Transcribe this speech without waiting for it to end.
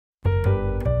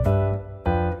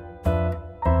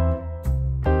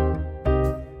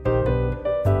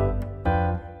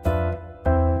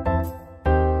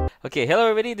Okay, hello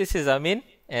everybody. This is Amin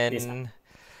This and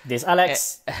this a-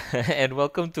 Alex. and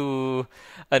welcome to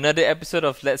another episode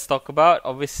of Let's Talk About.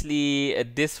 Obviously,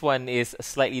 this one is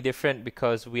slightly different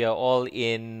because we are all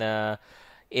in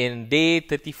day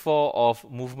 34 of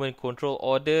movement control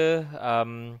order.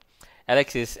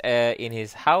 Alex is in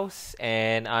his house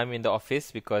and I'm in the office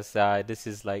because this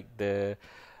is like the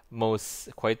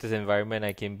most quietest environment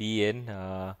I can be in.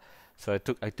 So I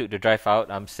took the drive out.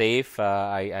 I'm safe.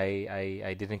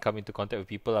 I didn't come into contact with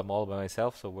people. I'm all by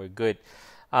myself, so we're good.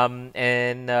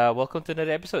 And welcome to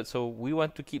another episode. So we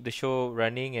want to keep the show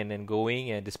running and then going,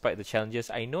 and despite the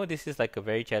challenges, I know this is like a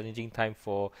very challenging time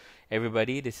for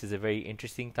everybody. This is a very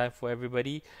interesting time for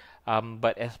everybody.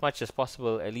 But as much as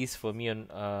possible, at least for me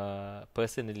on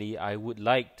personally, I would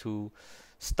like to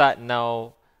start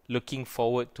now looking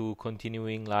forward to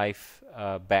continuing life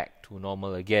back to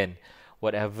normal again,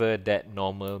 whatever that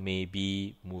normal may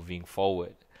be moving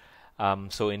forward.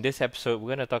 So in this episode, we're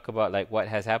gonna talk about like what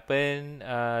has happened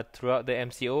throughout the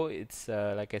MCO. It's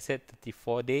like I said,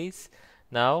 34 days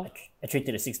now, I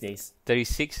treated the 6 days.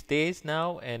 36 days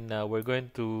now, and we're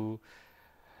going to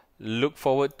look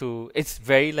forward to. It's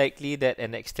very likely that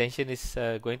an extension is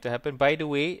going to happen. By the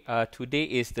way, today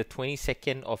is the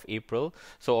 22nd of April,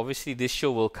 so obviously this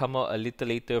show will come out a little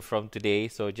later from today.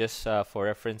 So just for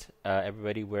reference,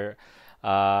 everybody, where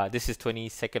this is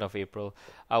 22nd of April.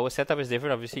 Our setup is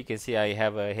different. Obviously, you can see I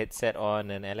have a headset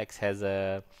on, and Alex has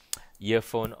a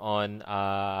earphone on.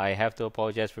 I have to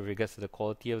apologize with regards to the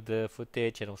quality of the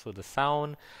footage and also the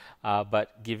sound.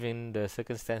 But given the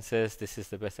circumstances, this is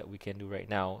the best that we can do right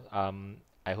now.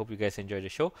 I hope you guys enjoy the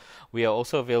show. We are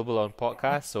also available on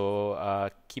podcast,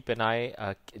 so keep an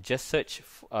eye. Just search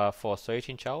for Soy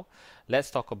Chin Chow.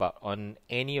 Let's talk about on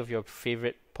any of your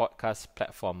favorite podcast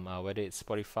platform, whether it's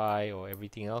Spotify or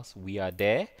everything else. We are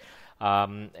there.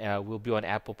 We'll be on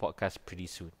Apple Podcasts pretty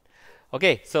soon.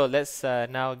 Okay, so let's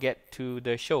now get to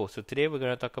the show. So today we're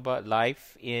going to talk about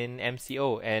life in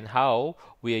MCO and how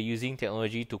we are using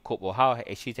technology to cope, or how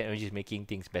actually technology is making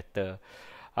things better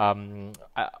on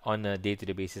a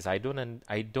day-to-day basis. I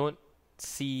don't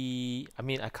see. I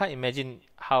mean, I can't imagine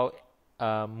how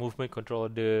movement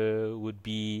controller would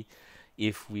be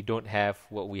if we don't have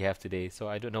what we have today. So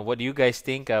I don't know. What do you guys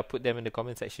think? Put them in the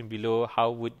comment section below.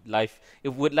 How would life?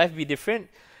 If would life be different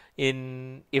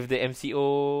in if the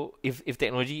MCO, if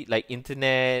technology like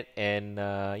internet and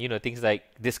things like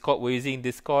Discord, we're using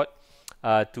Discord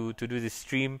to do this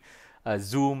stream,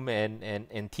 Zoom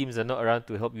and Teams are not around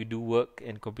to help you do work,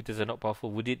 and computers are not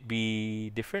powerful. Would it be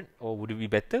different, or would it be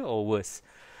better or worse?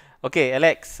 Okay,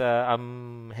 Alex,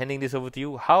 I'm handing this over to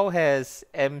you. How has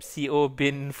MCO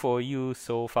been for you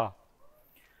so far?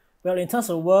 Well, in terms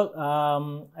of work,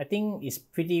 I think it's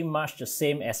pretty much the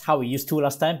same as how we used to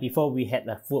last time before we had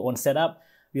the full on setup.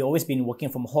 We always been working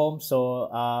from home, so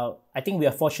I think we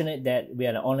are fortunate that we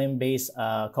are an online based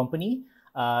company.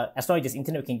 As long as there's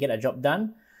internet, we can get a job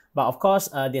done. But of course,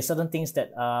 there are certain things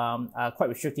that are quite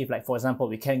restrictive. Like for example,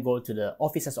 we can't go to the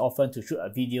office as often to shoot a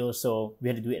video, so we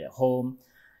have to do it at home.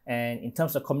 And in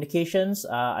terms of communications,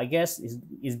 I guess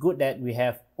it's good that we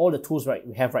have all the tools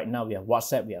we have right now. We have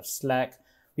WhatsApp, we have Slack,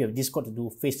 we have Discord to do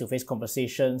face-to-face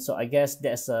conversations. So I guess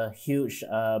that's a huge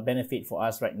benefit for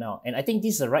us right now. And I think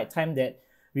this is the right time that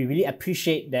we really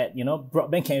appreciate that,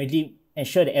 broadband can really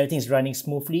ensure that everything is running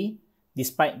smoothly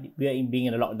despite being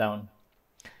in a lockdown.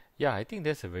 Yeah, I think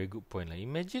that's a very good point. Like,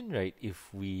 imagine, right,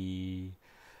 if we,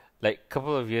 like, a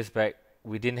couple of years back,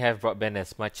 we didn't have broadband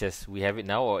as much as we have it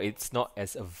now, or it's not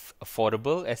as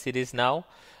affordable as it is now.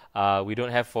 We don't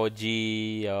have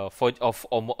 4G, 4, or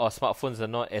smartphones are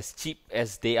not as cheap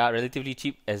as they are, relatively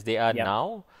cheap as they are Yep.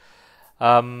 now.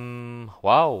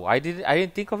 Wow, I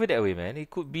didn't think of it that way, man. It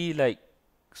could be like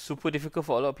super difficult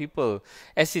for a lot of people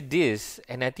as it is,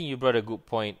 and I think you brought a good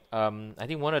point. I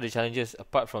think one of the challenges,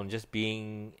 apart from just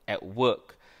being at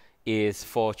work, is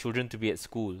for children to be at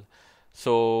school.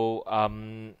 So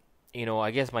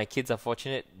I guess my kids are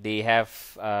fortunate. They have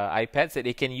iPads that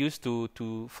they can use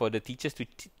to for the teachers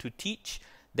to teach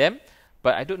them.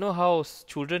 But I don't know how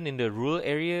children in the rural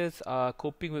areas are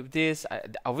coping with this.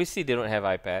 Obviously, they don't have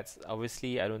iPads.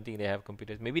 Obviously, I don't think they have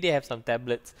computers. Maybe they have some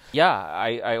tablets. Yeah,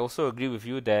 I also agree with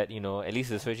you that at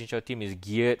least the Search and Show team is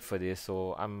geared for this.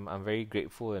 So I'm very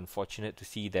grateful and fortunate to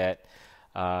see that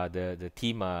the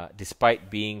team are, despite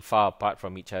being far apart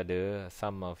from each other.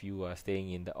 Some of you are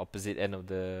staying in the opposite end of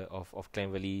of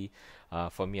Klang Valley.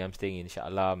 For me, I'm staying in Shah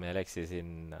Alam. Alex is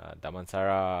in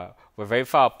Damansara. We're very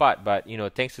far apart, but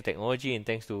thanks to technology and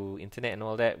thanks to internet and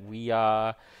all that, we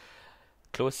are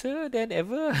closer than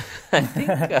ever. I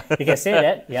think. You can say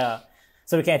that, yeah.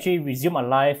 So we can actually resume our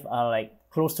life like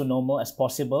close to normal as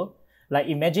possible. Like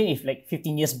imagine if like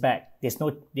 15 years back, we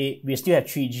still have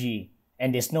 3G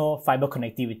and there's no fiber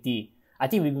connectivity. I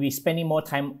think we'll be spending more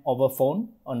time over phone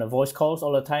on the voice calls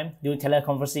all the time, doing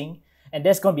teleconferencing, and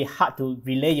that's going to be hard to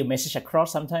relay your message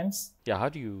across sometimes. Yeah, how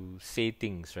do you say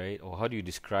things, right? Or how do you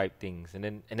describe things?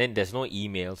 And then there's no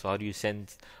email, so how do you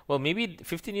send? Well, maybe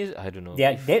 15 years. I don't know.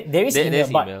 There is email, there's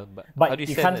email, but how do you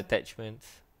you send can't attachments?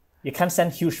 you can't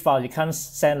send huge files. You can't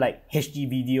send like HD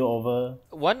video over.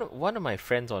 One of my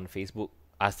friends on Facebook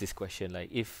asked this question, like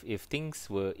if things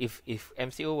were if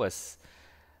MCO was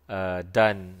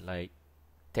done like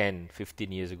 10,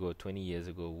 15 years ago, 20 years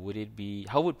ago, would it be,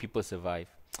 how would people survive?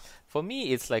 For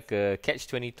me, it's like a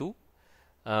catch-22.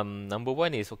 Number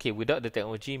one is, okay, without the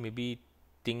technology, maybe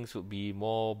things would be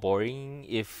more boring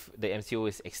if the MCO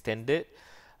is extended.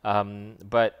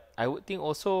 But I would think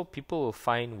also people will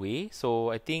find way. So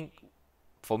I think,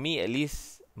 for me at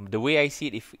least, the way I see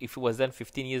it, if it was done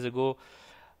 15 years ago,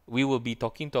 we will be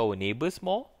talking to our neighbors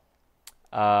more.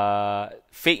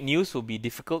 Fake news will be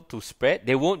difficult to spread.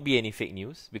 There won't be any fake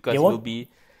news because There we'll won't. be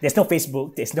There's no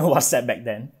Facebook. There's no WhatsApp back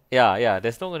then. yeah.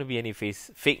 There's not going to be any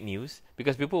fake news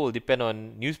because people will depend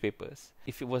on newspapers.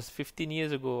 If it was 15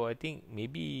 years ago, I think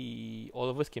maybe all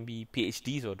of us can be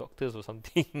PhDs or doctors or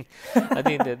something. I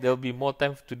think that there'll be more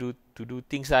time to do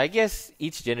things. I guess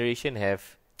each generation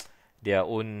have their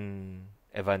own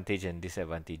advantage and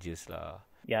disadvantages lah.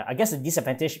 Yeah, I guess the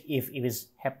disadvantage if it's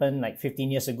happened like 15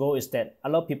 years ago is that a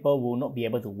lot of people will not be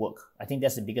able to work. I think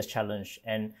that's the biggest challenge,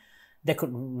 and that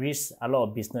could risk a lot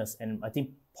of business, and I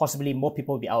think possibly more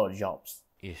people will be out of jobs.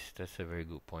 Yes, that's a very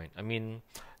good point. I mean,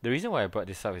 the reason why I brought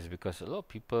this up is because a lot of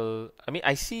people. I mean,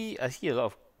 I see a lot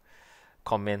of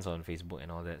comments on Facebook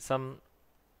and all that. Some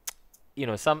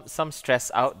stress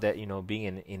out that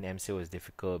being in MCO is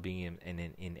difficult. Being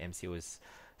in MCO is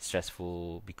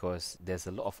stressful because there's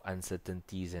a lot of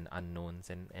uncertainties and unknowns,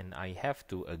 and I have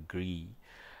to agree.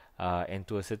 And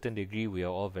to a certain degree, we are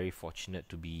all very fortunate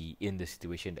to be in the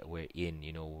situation that we're in.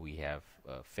 We have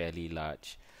a fairly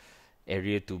large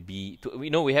area we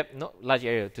have not large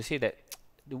area to say that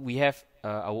we have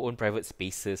our own private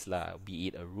spaces lah, be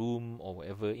it a room or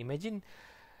whatever. Imagine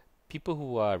people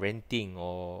who are renting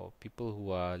or people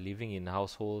who are living in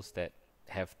households that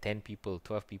have 10 people,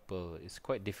 12 people. It's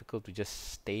quite difficult to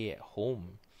just stay at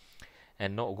home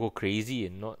and not go crazy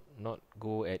and not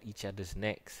go at each other's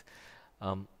necks.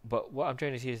 But what I'm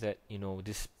trying to say is that,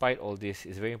 despite all this,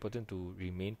 it's very important to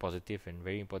remain positive and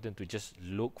very important to just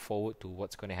look forward to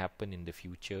what's going to happen in the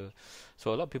future.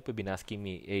 So a lot of people have been asking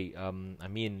me, hey,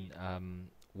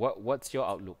 what's your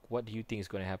outlook? What do you think is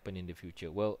going to happen in the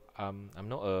future? Well, I'm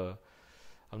not a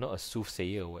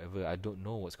soothsayer or whatever. I don't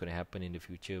know what's going to happen in the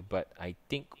future, but I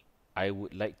think I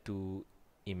would like to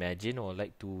imagine or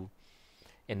like to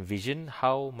envision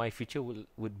how my future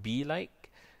would be like.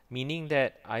 Meaning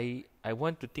that I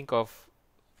want to think of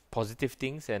positive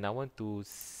things and I want to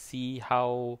see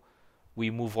how we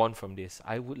move on from this.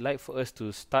 I would like for us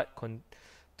to start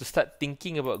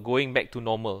thinking about going back to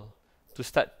normal, to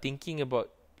start thinking about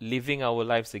living our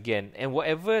lives again, and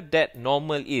whatever that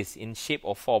normal is in shape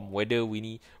or form, whether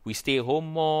we stay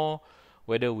home more,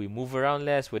 whether we move around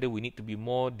less, whether we need to be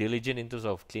more diligent in terms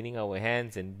of cleaning our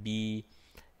hands and be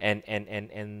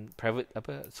and private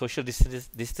social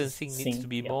distancing needs to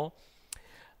be more.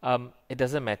 It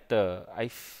doesn't matter.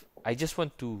 I just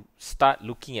want to start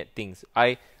looking at things.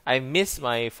 I miss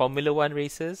my Formula One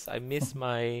races. I miss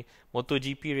my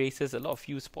MotoGP races. A lot of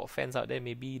you sport fans out there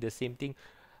maybe the same thing.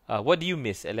 What do you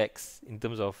miss, Alex? In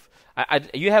terms of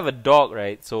you have a dog,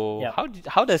 right? So Yep.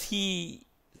 how does he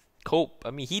cope? I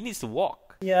mean, he needs to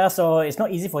walk. Yeah, so it's not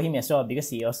easy for him as well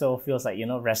because he also feels like,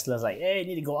 restless, like, hey, you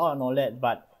need to go out and all that.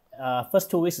 But first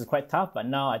 2 weeks is quite tough, but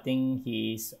now I think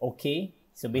he's okay.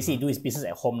 So basically, do his business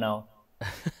at home now.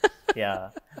 Yeah,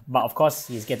 but of course,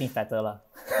 he's getting fatter lah.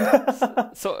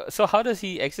 So how does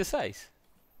he exercise?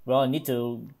 Well, I need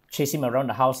to chase him around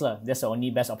the house lah. That's the only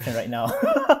best option right now.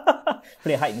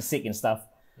 Play hide and seek and stuff.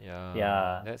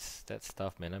 Yeah. That's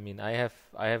tough, man. I mean, I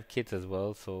have kids as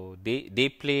well, so they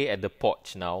play at the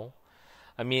porch now.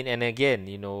 I mean, and again,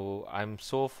 I'm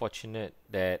so fortunate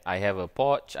that I have a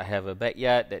porch, I have a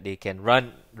backyard that they can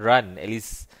run at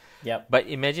least. Yep. But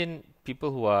imagine people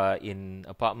who are in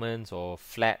apartments or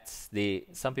flats.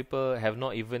 Some people have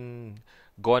not even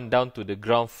gone down to the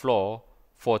ground floor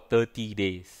for 30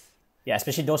 days. Yeah,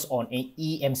 especially those on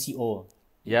EMCO.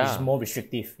 Yeah. Which is more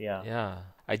restrictive. Yeah. Yeah.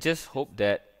 I just hope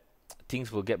that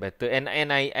things will get better, and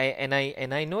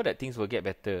I know that things will get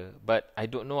better, but I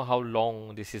don't know how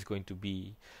long this is going to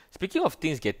be. Speaking of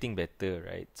things getting better,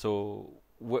 right? So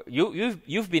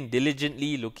you've been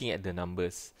diligently looking at the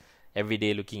numbers, every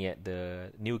day looking at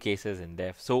the new cases and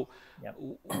deaths. So, Yep.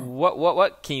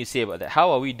 what can you say about that?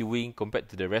 How are we doing compared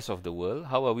to the rest of the world?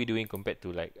 How are we doing compared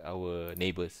to like our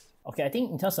neighbors? Okay, I think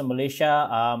in terms of Malaysia,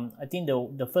 I think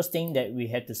the first thing that we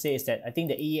have to say is that I think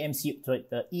the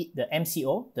the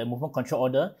MCO, the Movement Control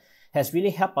Order, has really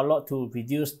helped a lot to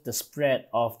reduce the spread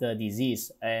of the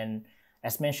disease. And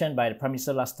as mentioned by the Prime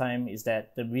Minister last time, is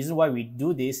that the reason why we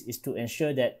do this is to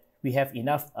ensure that we have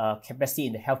enough capacity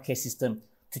in the healthcare system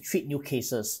to treat new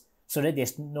cases, so that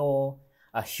there's no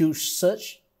huge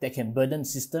surge that can burden the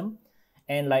system.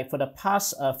 And like for the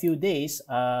past few days,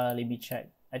 let me check.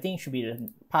 I think it should be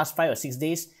the past 5 or 6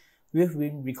 days, we've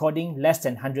been recording less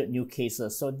than 100 new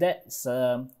cases. So that's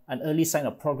an early sign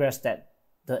of progress that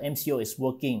the MCO is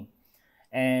working.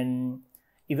 And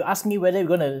if you ask me whether we're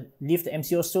going to leave the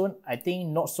MCO soon, I think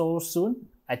not so soon.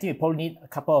 I think we probably need a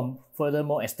couple of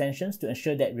furthermore extensions to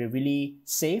ensure that we're really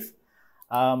safe.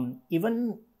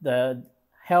 Even the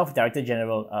Health Director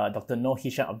General, Dr. Noor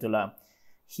Hisham Abdullah,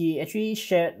 he actually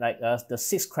shared like the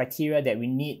 6 criteria that we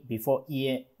need before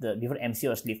the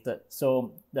MCO is lifted.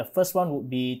 So the first one would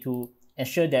be to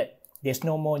ensure that there's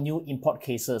no more new import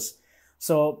cases.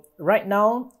 So right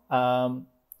now,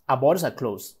 our borders are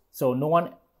closed. So no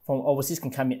one from overseas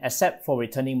can come in except for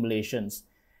returning Malaysians.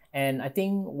 And I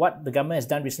think what the government has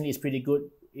done recently is pretty good,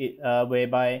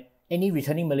 whereby any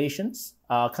returning Malaysians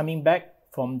coming back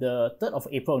from the 3rd of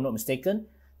April, if I'm not mistaken,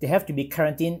 they have to be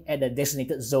quarantined at a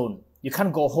designated zone. You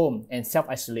can't go home and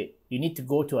self-isolate. You need to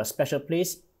go to a special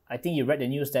place. I think you read the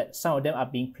news that some of them are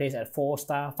being placed at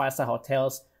 4-star, 5-star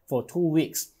hotels for 2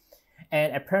 weeks.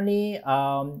 And apparently,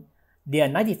 there are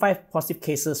 95 positive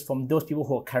cases from those people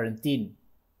who are quarantined.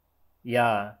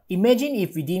 Yeah. Imagine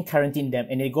if we didn't quarantine them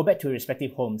and they go back to their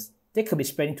respective homes. They could be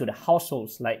spreading to the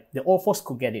households, like the old folks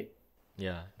could get it.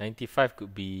 Yeah, 95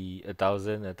 could be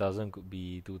 1,000, 1,000 could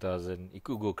be 2,000. It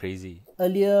could go crazy.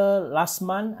 Earlier last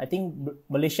month, I think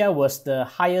Malaysia was the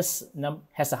has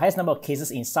the highest number of cases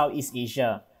in Southeast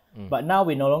Asia. But now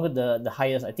we're no longer the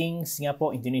highest. I think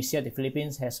Singapore, Indonesia, the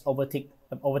Philippines has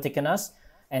overtaken us.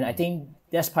 And I think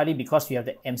that's partly because we have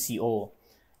the MCO.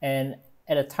 And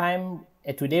at the time,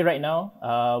 today right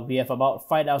now, we have about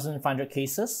 5,500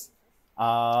 cases.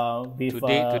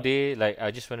 Today, like I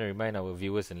just want to remind our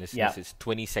viewers and listeners, Yeah. it's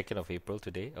 22nd of April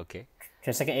today. Okay.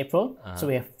 22nd April. So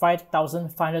we have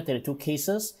 5,532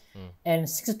 cases, and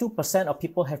 62% of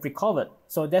people have recovered.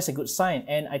 So that's a good sign.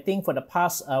 And I think for the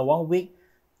past 1 week,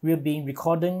 we've been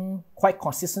recording quite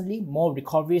consistently more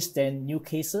recoveries than new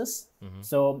cases.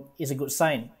 So it's a good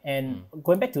sign. And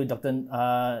going back to Dr.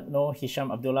 Noor Hisham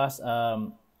Abdullah's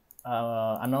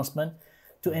announcement,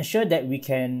 to ensure that we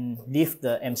can lift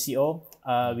the MCO,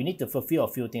 we need to fulfill a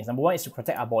few things. Number one is to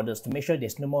protect our borders, to make sure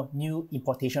there's no more new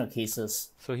importation of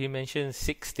cases. So he mentioned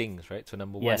 6 things, right? So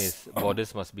number one Yes. is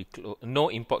borders must be no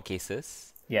import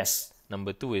cases. Yes.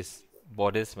 Number 2 is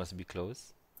borders must be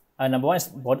closed. Number one is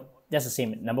that's the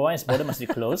same. Number one is border must be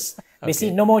closed.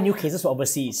 Basically, no more new cases for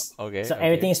overseas. Okay, So okay.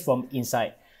 everything is from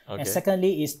inside. Okay. And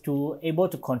secondly is to able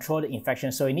to control the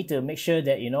infection. So we need to make sure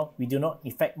that we do not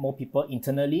infect more people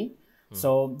internally.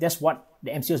 So that's what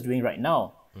the MCO is doing right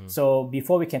now. So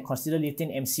before we can consider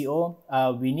lifting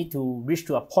MCO, we need to reach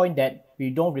to a point that we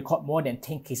don't record more than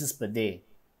 10 cases per day.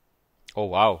 Oh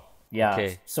wow. Yeah.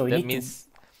 Okay. So we that need means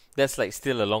that's like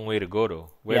still a long way to go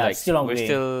though. We're Yeah, like still a long we're way.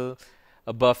 still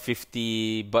above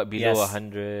 50 but below Yes.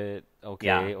 100. Okay,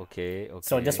 Yeah. okay.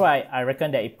 So that's why I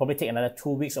reckon that it probably take another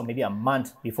 2 weeks or maybe a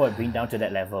month before it bring down to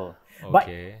that level. But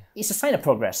Okay. it's a sign of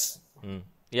progress.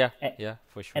 Yeah, And- yeah,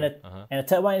 for sure. And the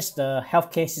third one is the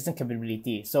healthcare system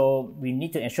capability. So we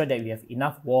need to ensure that we have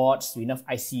enough wards, enough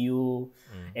ICU,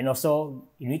 and also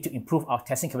you need to improve our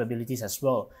testing capabilities as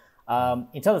well.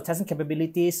 In terms of testing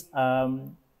capabilities,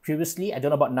 previously, I don't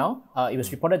know about now, it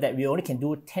was reported that we only can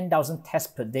do 10,000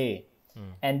 tests per day.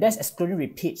 And that's excluding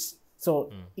repeats.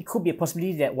 So it could be a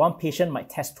possibility that one patient might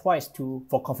test twice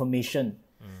for confirmation.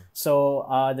 So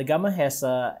the government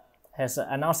has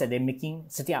announced that they're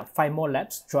setting up 5 more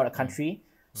labs throughout the country.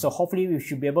 So hopefully we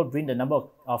should be able to bring the number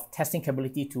of testing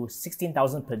capability to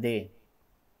 16,000 per day.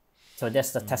 So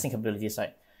that's the testing capability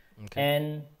side. Okay.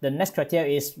 And the next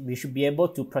criteria is we should be able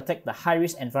to protect the high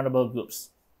risk and vulnerable groups.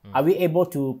 Are we able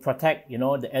to protect,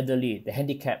 the elderly, the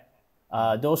handicapped,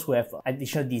 those who have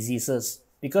additional diseases?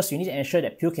 Because you need to ensure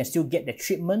that people can still get the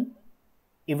treatment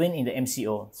even in the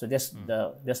MCO. So that's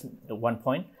the one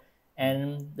point.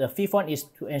 And the fifth one is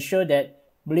to ensure that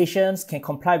Malaysians can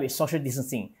comply with social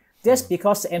distancing. Just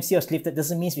because the MCO is lifted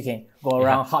doesn't mean we can go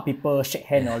around, hug people, shake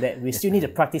hands, and all that. We still need to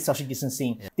practice social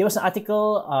distancing. There was an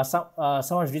article,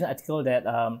 someone was reading an article that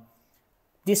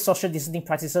these social distancing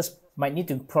practices might need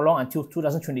to prolong until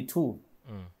 2022.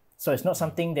 So it's not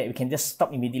something that we can just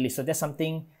stop immediately. So that's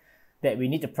something that we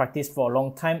need to practice for a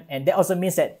long time. And that also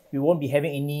means that we won't be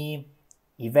having any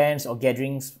events or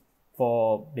gatherings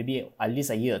for maybe at least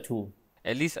a year or two.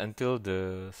 At least until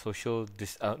the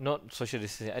not social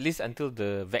distancing, at least until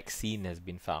the vaccine has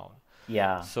been found.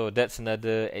 Yeah. So that's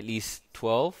another at least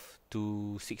 12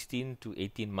 to 16 to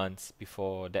 18 months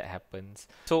before that happens.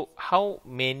 So how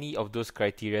many of those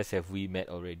criteria have we met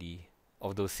already?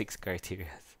 Of those 6 criteria?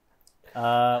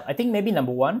 I think maybe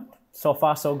number 1. So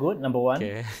far, so good. Number 1.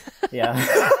 Okay. Yeah.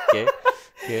 Okay.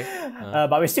 Okay.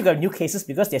 But we still got new cases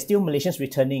because there's still Malaysians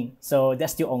returning. So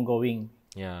that's still ongoing.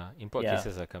 Yeah, import Yeah.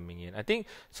 cases are coming in. I think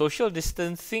social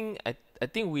distancing, I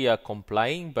think we are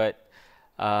complying, but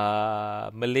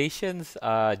Malaysians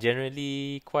are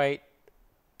generally quite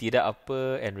tidak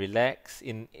apa and relax.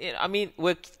 I mean,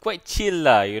 we're quite chill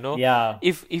lah, you know. Yeah.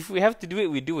 If we have to do it,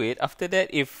 we do it. After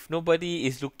that, if nobody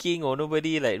is looking or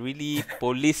nobody like really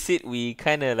police it, we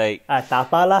kind of like Tak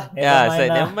apalah. yeah, Never it's mind like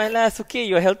lah. never mind lah. It's okay.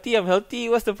 You're healthy. I'm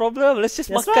healthy. What's the problem? Let's just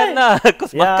That's makan right. lah.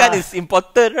 Because Yeah. makan is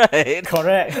important, right?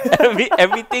 Correct.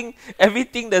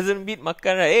 Everything doesn't beat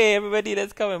makan, right? Hey, everybody,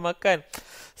 let's come and makan.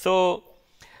 So,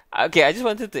 okay, I just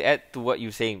wanted to add to what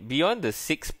you're saying. Beyond the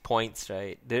 6 points,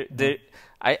 right?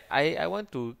 I want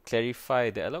to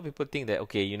clarify that a lot of people think that,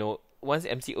 okay, you know, once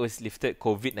MCO is lifted,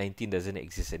 COVID-19 doesn't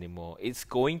exist anymore. It's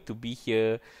going to be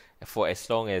here for as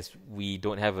long as we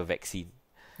don't have a vaccine.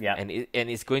 Yeah. And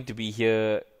it's going to be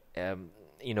here,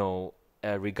 you know,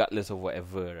 regardless of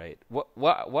whatever, right?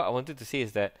 What I wanted to say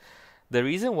is that the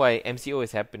reason why MCO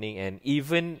is happening, and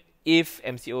even if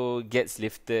MCO gets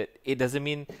lifted, it doesn't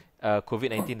mean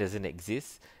COVID-19 doesn't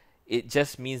exist. It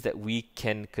just means that we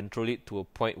can control it to a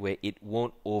point where it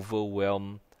won't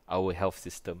overwhelm our health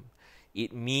system.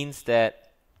 It means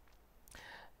that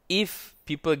if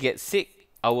people get sick,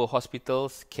 our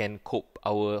hospitals can cope.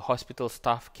 Our hospital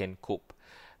staff can cope.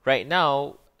 Right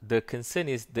now, the concern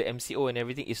is the MCO and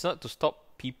everything. It's not to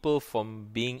stop people from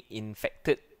being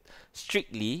infected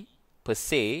strictly, per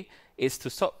se. It's to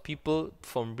stop people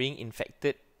from being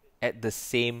infected at the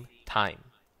same time.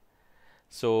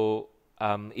 So,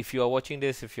 if you are watching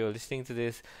this, if you're listening to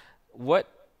this, what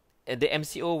the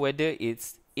MCO, whether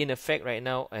it's in effect right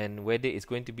now and whether it's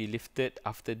going to be lifted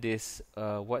after this,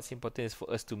 what's important is for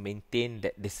us to maintain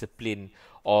that discipline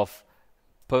of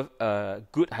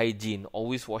good hygiene,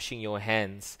 always washing your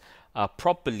hands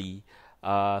properly,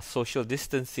 social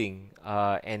distancing,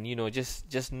 and you know,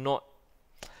 just not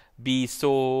be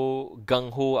so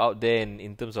gung-ho out there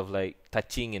in terms of like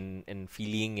touching and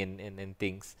feeling and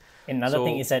things. Another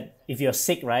thing is that if you're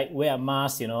sick, right, wear a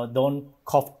mask, you know, don't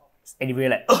cough anywhere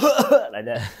like like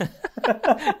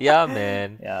that. Yeah,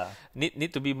 man. Yeah.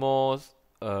 Need to be more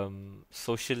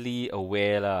socially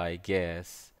aware lah, I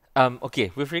guess.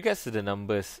 Okay, with regards to the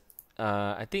numbers,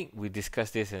 I think we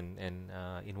discussed this and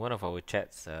in one of our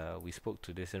chats, we spoke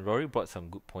to this, and Rory brought some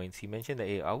good points. He mentioned that,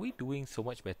 hey, are we doing so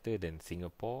much better than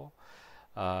Singapore?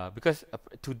 Because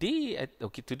today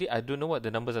I don't know what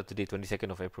the numbers are today,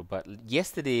 22nd of April, but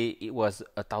yesterday it was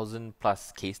 1,000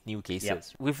 plus new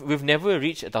cases. Yep. We've never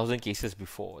reached 1,000 cases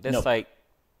before. That's like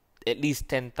at least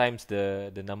 10 times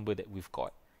the number that we've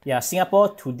got. Yeah,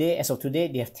 Singapore today, as of today,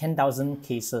 they have 10,000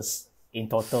 cases in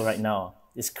total right now.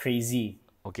 It's crazy.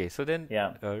 Okay, so then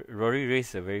Rory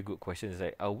raised a very good question. It's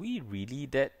like, are we really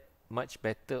that much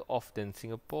better off than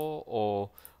Singapore, or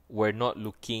we're not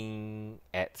looking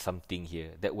at something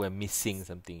here, that we're missing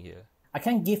something here? I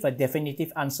can't give a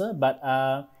definitive answer, but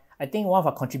I think one of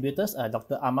our contributors,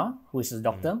 Dr. Amar, who is a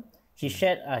doctor, he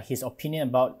shared his opinion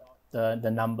about the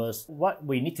numbers. What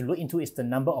we need to look into is the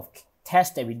number of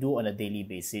tests that we do on a daily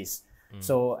basis.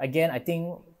 So again, I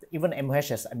think even MOH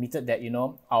has admitted that, you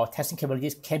know, our testing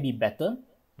capabilities can be better,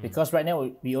 because right now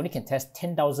we only can test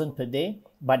 10,000 per day,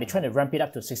 but they're trying to ramp it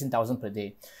up to 16,000 per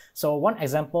day. So one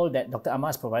example that Dr. Amar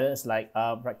has provided is like,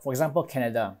 for example,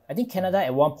 Canada. I think Canada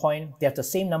at one point, they have the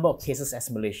same number of cases as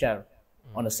Malaysia,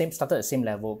 started at the same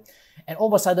level. And all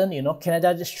of a sudden, you know,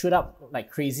 Canada just shoot up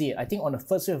like crazy. I think on the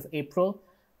 1st week of April,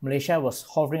 Malaysia was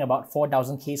hovering about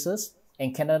 4,000 cases,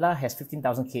 and Canada has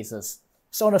 15,000 cases.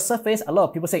 So on the surface, a lot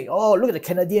of people say, oh, look at the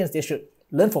Canadians, they should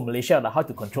learn from Malaysia like how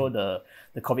to control the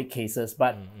COVID cases.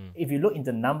 But if you look in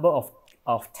the number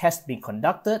of tests being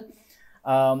conducted,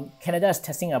 Canada is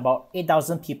testing about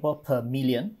 8,000 people per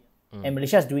million, and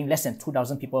Malaysia is doing less than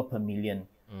 2,000 people per million.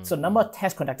 So the number of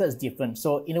tests conducted is different.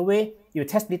 So in a way, you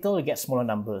test little, you get smaller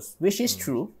numbers, which is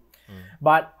true.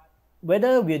 But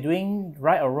whether we're doing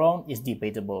right or wrong is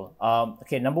debatable.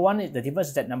 Okay, number one, the difference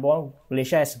is that number one,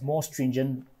 Malaysia has more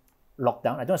stringent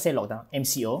lockdown. I don't want to say lockdown,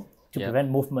 MCO, to prevent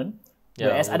movement.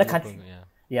 Whereas other countries,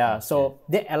 so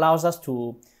that allows us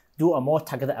to do a more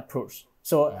targeted approach.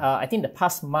 So I think the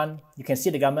past month, you can see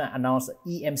the government announced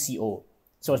EMCO.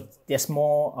 So there's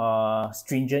more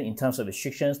stringent in terms of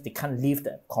restrictions. They can't leave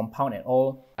the compound at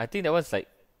all. I think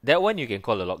that one you can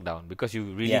call a lockdown because you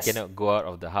really Yes. cannot go out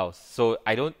of the house. So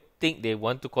I don't think they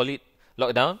want to call it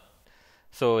lockdown.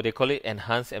 So they call it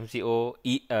enhanced MCO.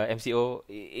 MCO.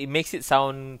 It makes it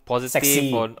sound positive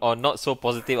Sexy. or not so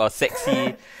positive or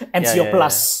sexy. MCO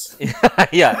plus.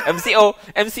 Yeah,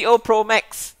 MCO Pro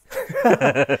Max.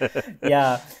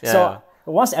 Yeah. Yeah. So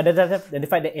once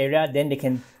identify the area, then they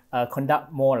can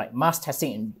conduct more like mass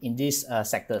testing in these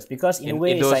sectors, because in a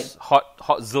way In it's those like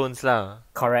hot zones lah.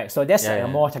 correct. So that's like Yeah, a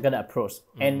yeah. more targeted approach.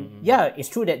 And yeah, it's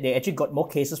true that they actually got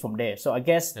more cases from there. So I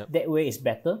guess that way is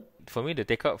better. For me, the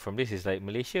takeout from this is like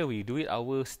Malaysia, we do it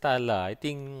our style lah. I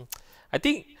think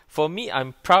for me,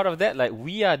 I'm proud of that. Like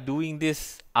we are doing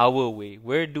this our way.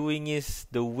 We're doing is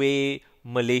the way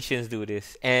Malaysians do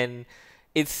this, and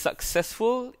it's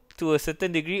successful to a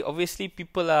certain degree. Obviously,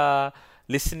 people are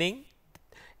listening,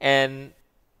 and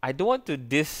I don't want to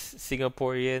diss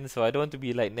Singaporeans, so I don't want to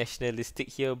be like nationalistic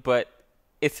here, but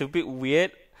it's a bit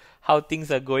weird how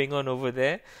things are going on over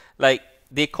there. Like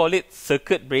they call it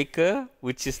circuit breaker,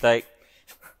 which is like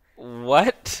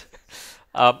what?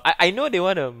 I know they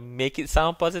want to make it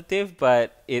sound positive,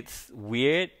 but it's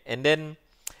weird. And then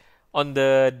on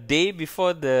the day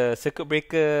before the circuit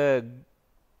breaker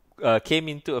came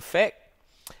into effect,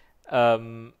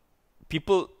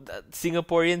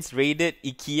 Singaporeans raided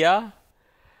IKEA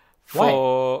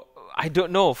for I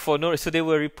don't know for no. So there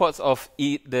were reports of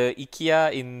the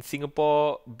IKEA in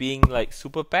Singapore being like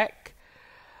super packed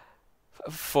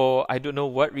for I don't know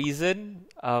what reason.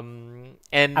 And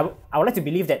I would like to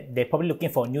believe that they're probably looking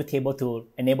for a new table to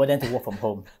enable them to work from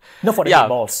home. Not for the Yeah.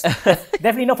 meatballs.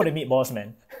 Definitely not for the meatballs,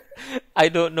 man. I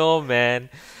don't know, man.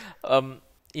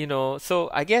 So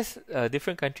I guess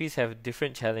different countries have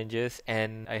different challenges,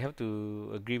 and I have to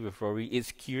agree with Rory.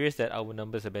 It's curious that our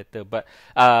numbers are better, but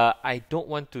I don't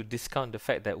want to discount the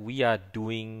fact that we are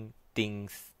doing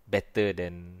things better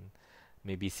than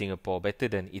maybe Singapore, better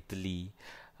than Italy,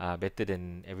 better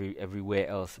than everywhere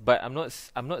else. But I'm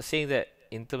not saying that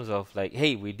in terms of like,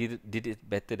 hey, we did it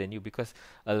better than you, because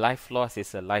a life loss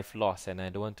is a life loss, and I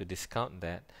don't want to discount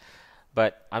that.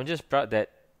 But I'm just proud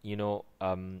that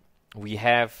we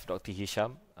have Dr.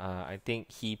 Hisham. I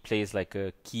think he plays like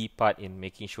a key part in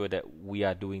making sure that we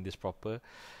are doing this proper,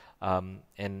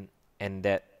 and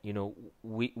that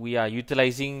we are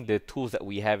utilizing the tools that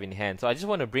we have in hand. So I just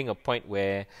want to bring a point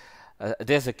where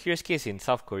there's a curious case in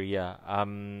South Korea.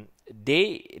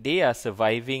 They are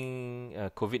surviving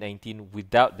COVID-19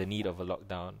 without the need of a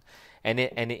lockdown. And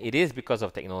it is because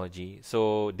of technology.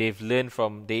 So they've learned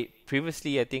from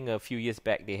previously, I think a few years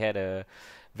back, they had a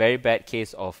very bad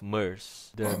case of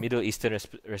MERS, the Middle Eastern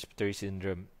Respiratory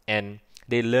Syndrome, and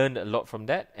they learned a lot from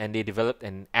that, and they developed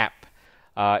an app.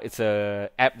 It's a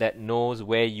app that knows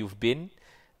where you've been.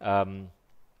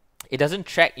 It doesn't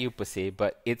track you per se,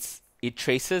 but it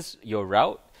traces your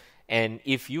route, and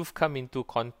if you've come into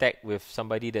contact with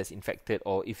somebody that's infected,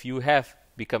 or if you have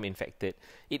become infected,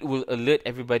 it will alert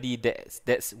everybody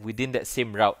that's within that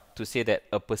same route to say that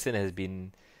a person has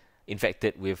been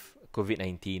infected with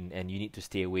COVID-19 and you need to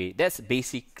stay away. That's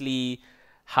basically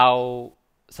how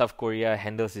South Korea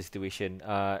handles the situation.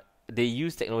 They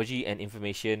use technology and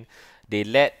information. They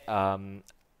let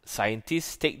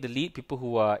scientists take the lead, people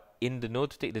who are in the know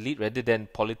to take the lead rather than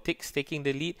politics taking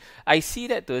the lead. I see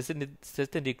that to a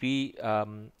certain degree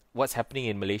what's happening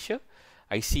in Malaysia.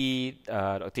 I see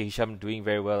Dr. Hisham doing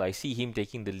very well. I see him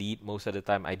taking the lead most of the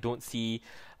time. I don't see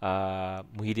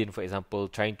Muhyiddin, for example,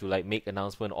 trying to like make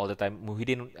announcement all the time.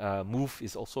 Muhyiddin move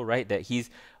is also right that he's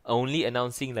only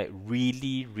announcing like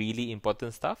really, really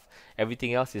important stuff.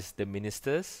 Everything else is the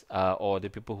ministers or the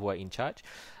people who are in charge.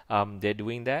 They're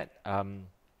doing that.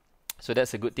 So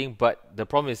that's a good thing. But the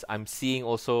problem is I'm seeing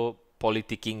also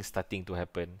politicking starting to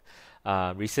happen.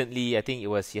 Recently, I think it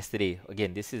was yesterday.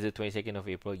 Again, this is the 22nd of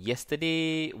April.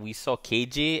 Yesterday, we saw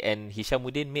KJ and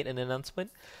Hishamuddin made an announcement.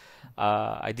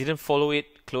 I didn't follow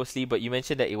it closely, but you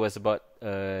mentioned that it was about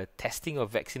testing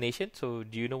of vaccination. So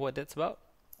do you know what that's about?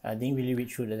 I didn't really read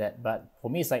through that, but for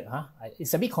me, it's like,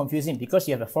 it's a bit confusing because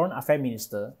you have the Foreign Affairs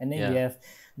Minister, and then you have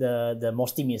the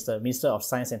MOSTI Minister, Minister of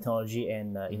Science and Technology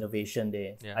and Innovation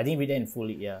there. Yeah. I didn't read that in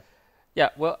fully, Yeah,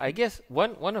 well, I guess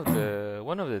one of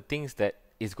the things that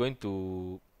is going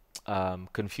to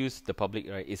confuse the public,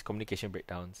 right, is communication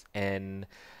breakdowns. And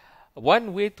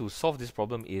one way to solve this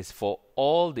problem is for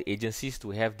all the agencies to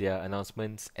have their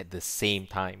announcements at the same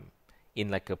time. in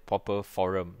like a proper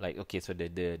forum. Like, okay, so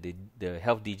the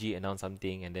health DG announced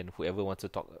something, and then whoever wants to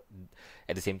talk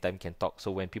at the same time can talk.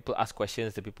 So when people ask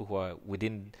questions, the people who are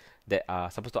within that are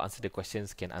supposed to answer the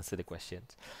questions can answer the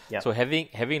questions. Yep. So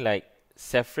having like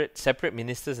separate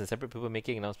ministers and separate people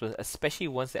making announcements, especially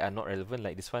ones that are not relevant,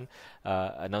 like this one,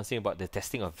 announcing about the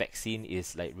testing of vaccine,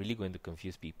 is like really going to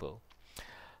confuse people.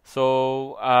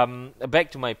 So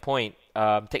back to my point,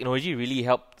 technology really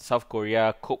helped South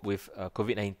Korea cope with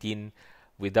COVID-19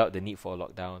 without the need for a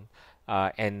lockdown.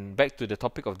 And back to the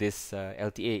topic of this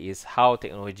LTA is how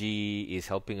technology is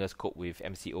helping us cope with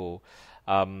MCO.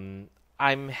 Um,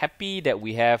 I'm happy that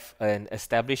we have an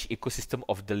established ecosystem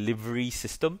of delivery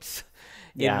systems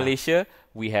in Yeah. Malaysia.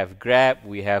 We have Grab,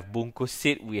 we have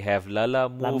Bungkusit, we have Lala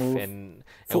Move, Move, and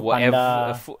Food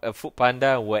whatever, Panda. Food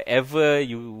Panda, whatever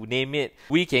you name it,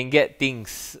 we can get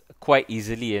things quite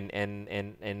easily, and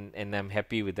I'm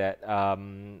happy with that.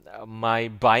 My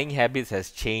buying habits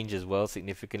has changed as well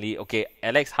significantly. Okay,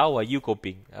 Alex, how are you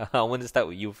coping? I want to start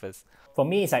with you first. For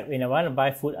me, it's like when I want to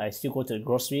buy food, I still go to the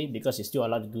grocery because you're still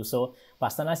allowed to do so. But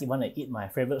sometimes you want to eat my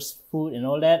favorite food and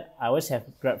all that, I always have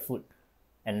Grab Food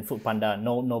and Food Panda.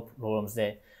 No problems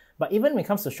there. But even when it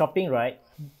comes to shopping, right,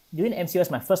 during MCO,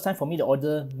 it's my first time for me to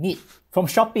order meat from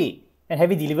Shopee and have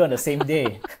it delivered on the same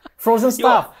day. Frozen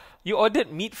stuff. You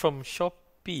ordered meat from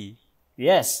Shopee.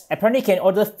 Yes, apparently you can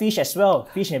order fish as well,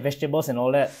 fish and vegetables and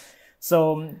all that.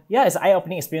 So yeah, it's an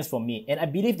eye-opening experience for me. And I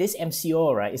believe this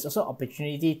MCO, right, is also an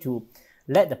opportunity to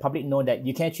let the public know that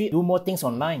you can actually do more things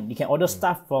online. You can order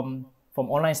stuff from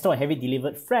online store and have it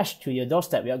delivered fresh to your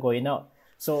doorstep without going out.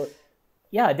 So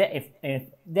yeah, that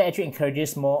actually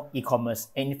encourages more e-commerce.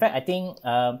 And in fact, I think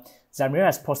Zamira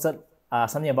has posted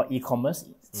something about e-commerce.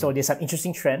 So there's some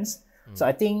interesting trends. So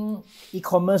I think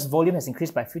e-commerce volume has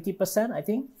increased by 50%, I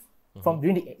think, from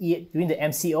during the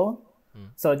MCO.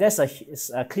 So that's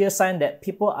a clear sign that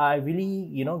people are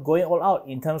really, going all out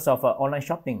in terms of online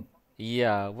shopping.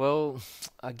 Yeah, well,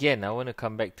 again, I want to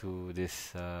come back to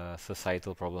this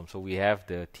societal problem. So we have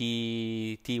the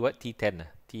T10,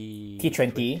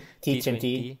 T20,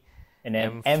 T20, and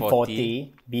then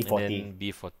M40, B40. and then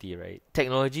B40, right?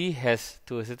 Technology has,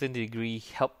 to a certain degree,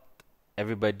 helped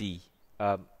everybody,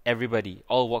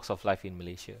 all walks of life in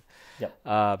Malaysia.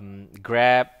 Yep.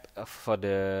 Grab for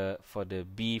the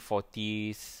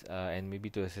B40s, and maybe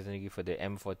to a certain degree for the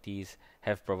M40s,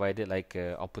 have provided like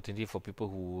an opportunity for people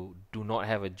who do not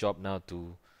have a job now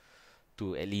to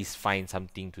at least find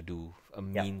something to do, a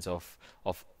Yep. means of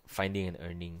finding and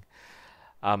earning.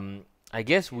 I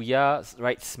guess we are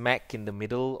right smack in the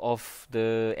middle of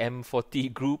the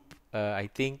M40 group. I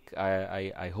think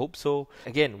I hope so.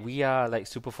 Again, we are like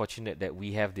super fortunate that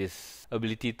we have this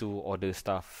ability to order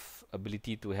stuff,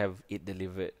 ability to have it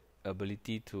delivered,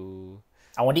 ability to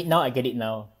I want it now, I get it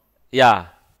now. yeah,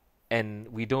 and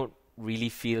we don't really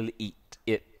feel it.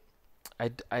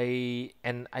 I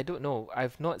don't know.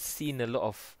 I've not seen a lot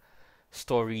of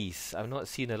stories. I've not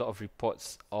seen a lot of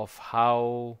reports of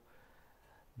how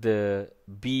the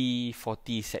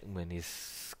B40 segment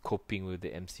is coping with the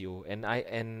MCO, and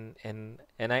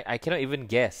I cannot even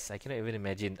guess. I cannot even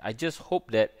imagine. I just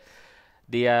hope that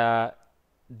they are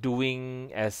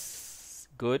doing as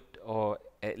good, or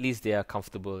at least they are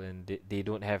comfortable, and they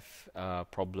don't have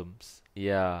problems.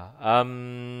 Yeah.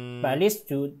 But at least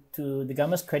to the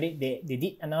government's credit, they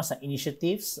did announce some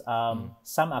initiatives.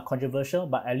 Some are controversial,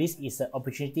 but at least it's an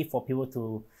opportunity for people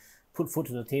to put food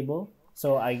to the table.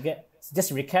 So just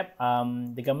to recap,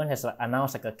 the government has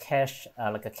announced like a cash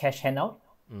handout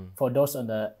for those on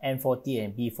the M40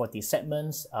 and B40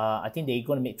 segments. I think they're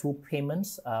going to make two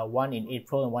payments, one in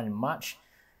April and one in March.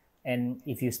 And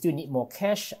if you still need more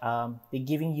cash, they're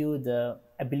giving you the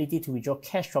ability to withdraw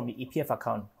cash from the EPF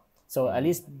account. So at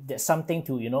least that's something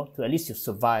to at least to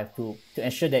survive, to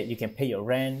ensure that you can pay your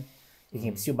rent, you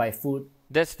can still buy food.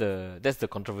 That's the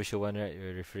controversial one, right?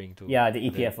 You're referring to. Yeah, the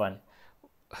EPF one.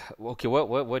 Okay,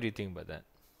 what do you think about that?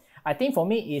 I think for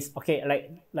me is okay,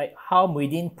 like how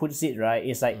Muidin puts it, right?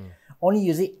 It's like only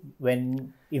use it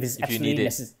if it's absolutely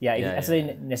necessary. Yeah, if it's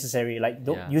absolutely necessary. Like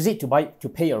don't use it to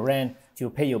pay your rent, to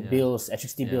pay your bills,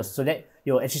 electricity bills, so that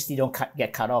your electricity don't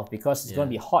get cut off, because it's going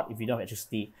to be hot if you don't have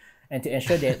electricity. And to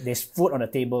ensure that there's food on the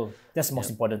table, that's the most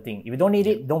important thing. If you don't need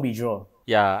it, don't withdraw.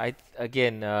 Yeah,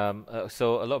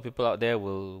 so a lot of people out there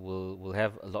will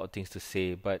have a lot of things to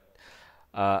say, but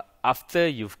after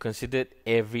you've considered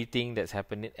everything that's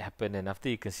happened, and after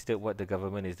you consider what the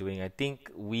government is doing, I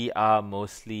think we are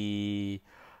mostly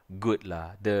good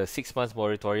lah. The 6 months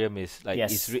moratorium is like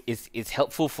Yes. it's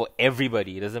helpful for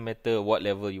everybody. It doesn't matter what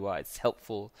level you are. It's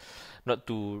helpful not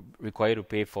to require to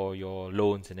pay for your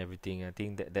loans and everything. I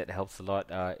think that helps a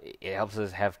lot. It helps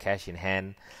us have cash in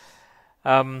hand.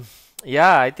 Um,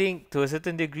 yeah, I think to a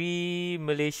certain degree,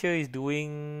 Malaysia is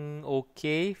doing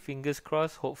okay. Fingers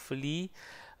crossed. Hopefully,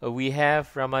 we have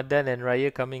Ramadan and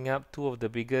Raya coming up. Two of the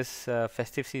biggest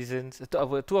festive seasons.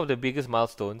 Two of the biggest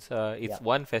milestones. Yeah. It's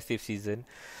one festive season.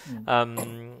 Mm.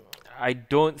 Um, I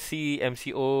don't see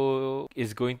MCO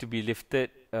is going to be lifted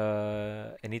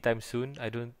anytime soon. I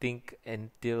don't think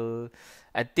until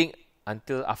I think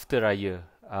until after Raya.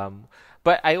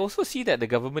 But I also see that the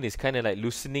government is kind of like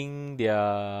loosening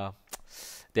their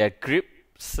grip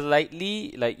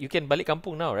slightly. Like you can balik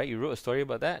kampung now, right? You wrote a story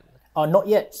about that. Not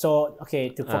yet. So okay,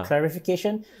 for Ah,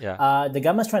 clarification, yeah. the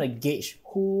government's trying to gauge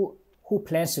who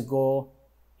plans to go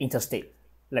interstate.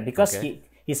 Like because Okay.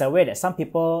 he's aware that some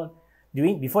people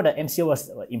before the MCO was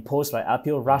imposed, right,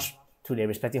 people rushed to their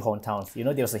respective hometowns. You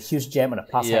know, there was a huge jam on the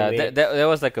pass Yeah, highway. that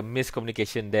was like a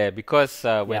miscommunication there because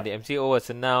when Yep. the MCO was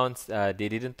announced, they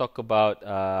didn't talk about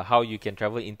how you can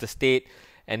travel interstate,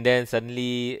 and then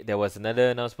suddenly there was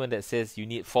another announcement that says you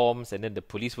need forms, and then the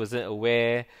police wasn't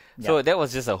aware. So Yep. that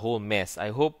was just a whole mess. I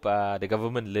hope the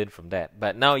government learned from that.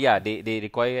 But now, yeah, they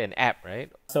require an app, right?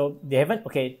 So they haven't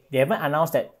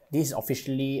announced that this is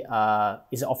officially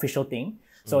is an official thing.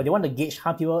 So they want to gauge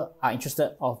how people are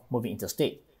interested of moving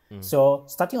interstate. So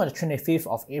starting on the 25th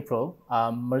of April,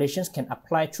 Malaysians can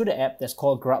apply through the app that's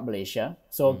called Grab Malaysia.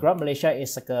 So Grab Malaysia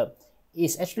is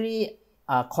actually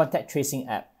a contact tracing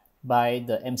app by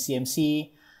the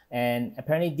MCMC, and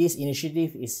apparently this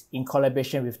initiative is in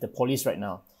collaboration with the police right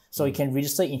now. So you can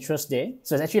register interest there.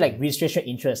 So it's actually like registration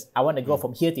interest. I want to go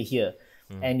from here to here.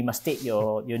 And you must state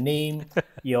your name,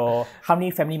 your how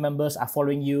many family members are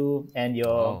following you, and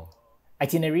your Oh.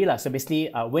 itinerary lah. So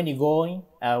basically, when you're going,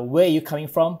 where are you coming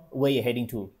from, where you're heading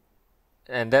to.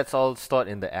 And that's all stored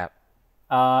in the app.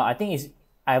 I think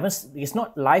it's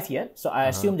not live yet, so I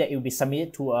assume that it will be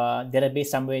submitted to a database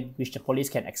somewhere which the police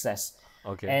can access.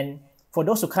 Okay. And for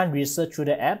those who can't register through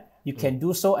the app, you can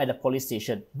do so at the police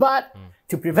station. But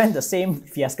to prevent the same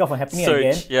fiasco from happening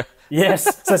again, Search, yeah. yes.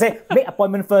 So say make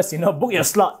appointment first. Book your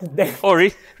slot. Then Oh,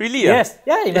 really? Yeah. yes,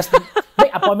 yeah, you must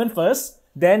make appointment first.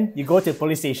 Then you go to the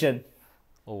police station.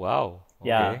 Oh, wow.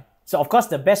 Yeah. Okay. So of course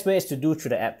the best way is to do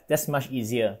through the app. That's much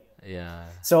easier. Yeah.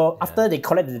 So after they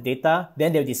collect the data,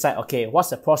 then they'll decide, okay,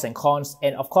 what's the pros and cons?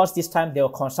 And of course, this time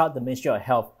they'll consult the Ministry of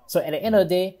Health. So at the end of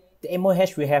the day, the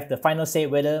MOH will have the final say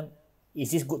whether is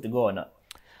this good to go or not.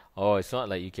 Oh, it's not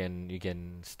like you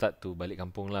can start to balik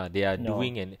kampung lah. They are No.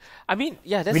 doing, and I mean,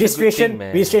 yeah, that's a good thing,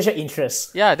 man. Registration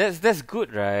interest. Yeah, that's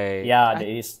good, right? Yeah,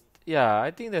 there is. Yeah,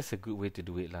 I think that's a good way to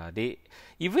do it lah.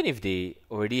 Even if they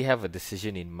already have a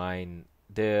decision in mind,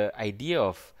 the idea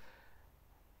of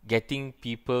getting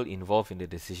people involved in the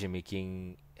decision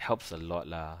making helps a lot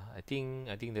lah. I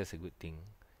think that's a good thing.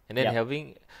 And then Yeah.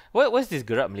 having what's this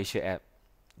Gerak Malaysia app?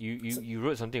 You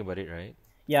wrote something about it, right?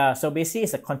 Yeah, so basically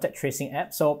it's a contact tracing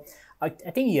app. So I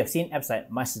think you have seen apps like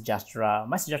MySejahtera.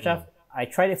 MySejahtera, I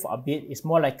tried it for a bit. It's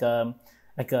more like a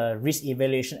risk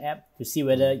evaluation app to see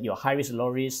whether you're high risk or low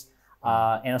risk.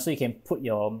 And also you can put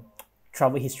your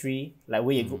travel history, like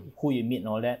where you go, who you meet and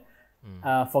all that.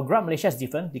 For Grab Malaysia is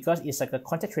different because it's like a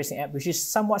contact tracing app, which is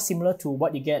somewhat similar to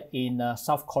what you get in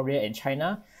South Korea and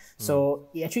China. So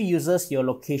it actually uses your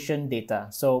location data.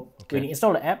 So when you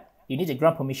install the app, you need to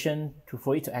grant permission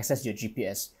for it to access your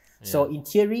GPS. So in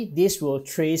theory, this will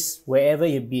trace wherever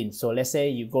you've been. So let's say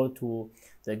you go to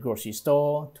the grocery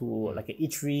store, to like an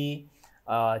eatery,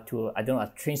 to I don't know,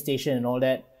 a train station and all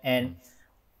that. And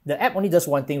the app only does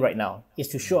one thing right now, is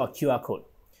to show a QR code.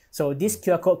 So this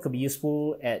QR code could be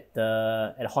useful at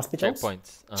the hospitals.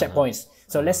 Checkpoints. Checkpoints.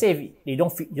 So let's say if you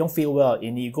don't feel well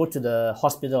and you go to the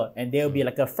hospital, and there will be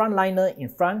like a frontliner in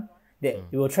front that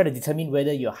you will try to determine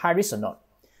whether you're high risk or not.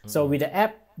 So with the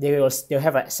app, they'll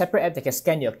have a separate app that can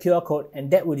scan your QR code, and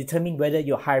that will determine whether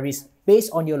you're high risk based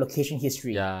on your location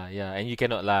history. Yeah, and you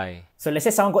cannot lie. So let's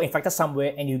say someone got infected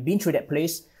somewhere and you've been through that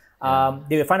place,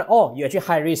 they will find out, oh, you're actually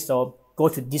high risk, so go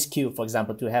to this queue, for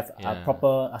example, to have a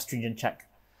proper stringent check.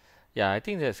 Yeah, I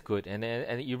think that's good,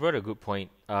 and you brought a good point.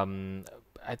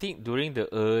 I think during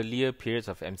the earlier periods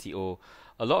of MCO,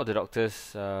 a lot of the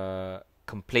doctors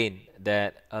complained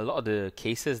that a lot of the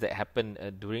cases that happened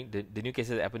during the new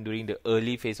cases that happened during the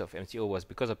early phase of MCO was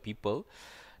because of people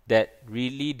that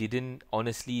really didn't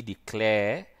honestly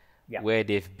declare where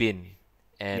they've been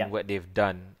and what they've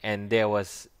done, and there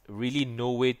was really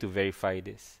no way to verify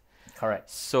this. Correct.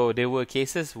 So there were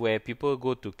cases where people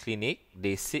go to clinic,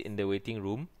 they sit in the waiting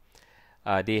room.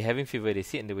 They having fever. They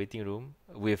sit in the waiting room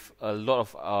with a lot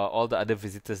of all the other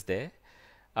visitors there.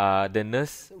 The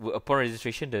nurse, upon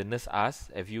registration, the nurse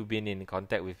asks, "Have you been in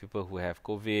contact with people who have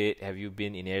COVID? Have you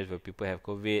been in areas where people have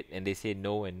COVID?" And they say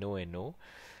no and no and no.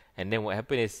 And then what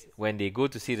happened is when they go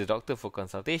to see the doctor for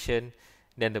consultation,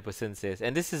 then the person says,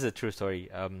 and this is a true story.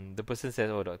 The person says,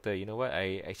 "Oh, doctor, you know what?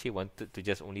 I actually wanted to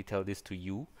just only tell this to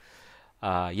you.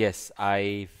 Yes,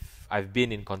 I've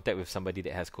been in contact with somebody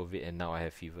that has COVID, and now I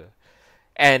have fever."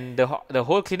 And the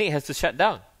whole clinic has to shut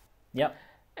down. Yep.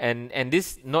 And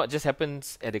this not just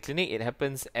happens at the clinic; it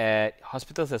happens at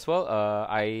hospitals as well.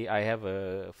 I have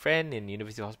a friend in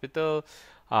University Hospital.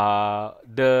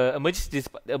 The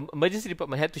emergency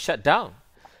department had to shut down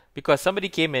because somebody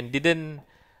came and didn't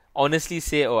honestly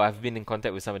say, "Oh, I've been in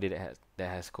contact with somebody that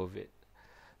has COVID."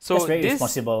 So That's very this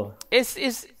irresponsible.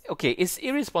 is okay. It's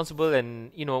irresponsible,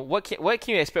 and what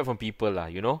can you expect from people, lah?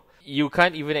 You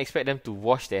can't even expect them to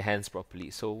wash their hands properly.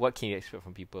 So what can you expect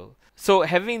from people? So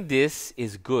having this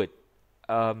is good.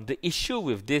 The issue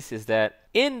with this is that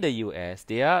in the US,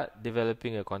 they are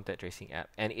developing a contact tracing app,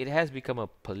 and it has become a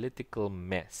political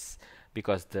mess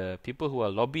because the people who are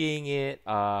lobbying it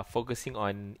are focusing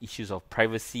on issues of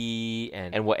privacy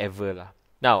and whatever lah.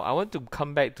 Now, I want to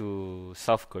come back to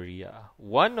South Korea.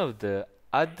 One of the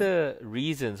other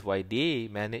reasons why they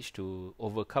managed to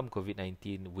overcome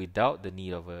COVID-19 without the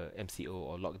need of a MCO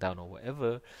or lockdown or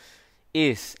whatever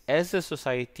is, as a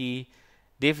society,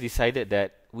 they've decided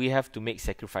that we have to make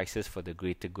sacrifices for the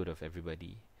greater good of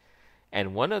everybody.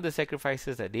 And one of the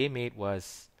sacrifices that they made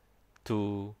was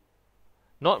to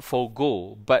not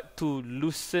forego, but to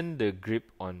loosen the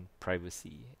grip on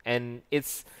privacy. And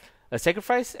it's a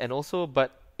sacrifice, and also,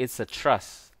 but it's a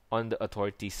trust on the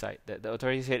authority side. That the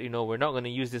authority said, we're not going to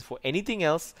use this for anything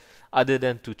else other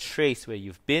than to trace where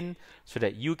you've been so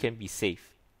that you can be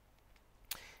safe.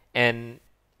 And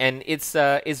it's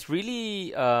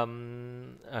really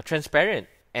transparent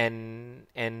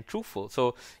and truthful.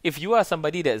 So if you are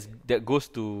somebody that goes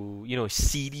to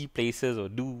seedy places or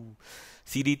do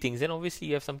seedy things, then obviously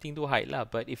you have something to hide lah.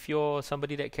 But if you're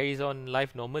somebody that carries on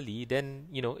life normally, then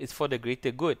it's for the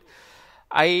greater good.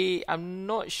 I'm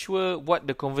not sure what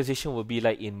the conversation will be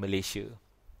like in Malaysia,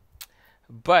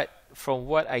 but from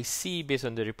what I see based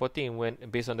on the reporting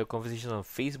and based on the conversation on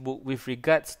Facebook with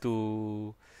regards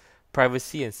to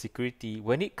privacy and security,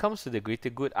 when it comes to the greater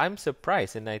good, I'm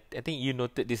surprised, and I think you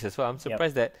noted this as well. I'm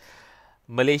surprised that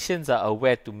Malaysians are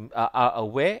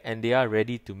aware and they are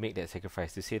ready to make that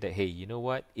sacrifice to say that, hey, you know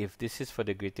what? If this is for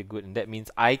the greater good, and that means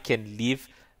I can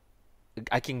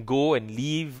go and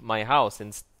leave my house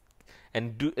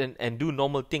and do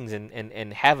normal things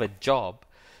and have a job,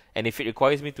 and if it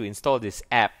requires me to install this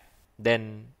app,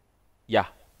 then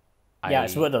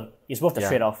it's worth the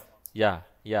trade-off.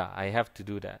 I have to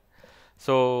do that.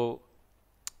 So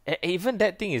even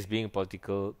that thing is being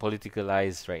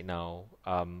politicalized right now.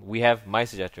 We have My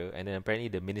Sejahtera, and then apparently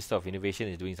the Minister of Innovation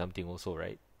is doing something also,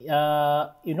 right?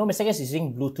 Mr. Guest is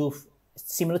using Bluetooth,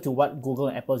 similar to what Google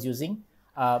and Apple is using.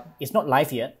 It's not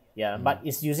live yet, but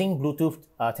it's using Bluetooth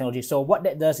technology. So what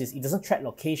that does is it doesn't track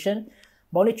location,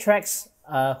 but only tracks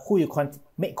who you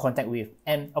make contact with.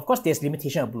 And of course, there's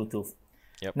limitation of Bluetooth.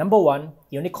 Yep. Number one,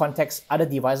 it only contacts other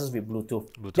devices with Bluetooth.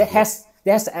 That has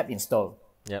the app installed.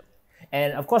 Yep.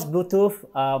 And of course, Bluetooth,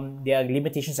 there are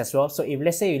limitations as well. So if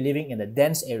let's say you're living in a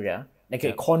dense area, like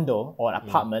a condo or an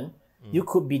apartment, you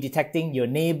could be detecting your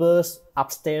neighbors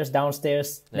upstairs,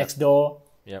 downstairs, next door.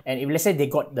 Yep. And if let's say they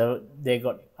got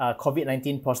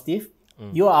COVID-19 positive,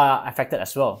 you are affected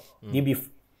as well.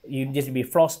 You just be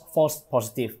false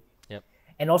positive. Yep.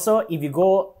 And also, if you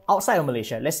go outside of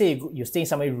Malaysia, let's say you stay in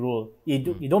somewhere rural,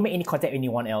 you don't make any contact with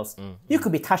anyone else. You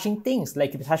could be touching things,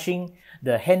 like you be touching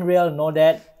the handrail and all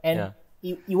that, and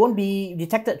you won't be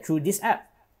detected through this app.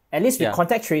 At least with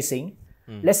contact tracing,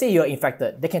 let's say you're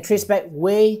infected, they can trace back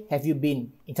where have you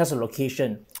been in terms of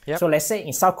location. Yep. So let's say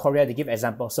in South Korea, they give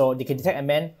example. So they can detect a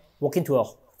man walking to a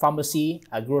pharmacy,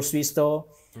 a grocery store,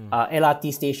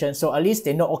 LRT station. So at least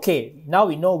they know, okay, now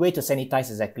we know where to sanitize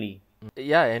exactly.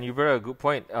 Yeah, and you brought a good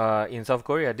point. In South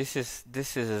Korea, this is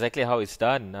exactly how it's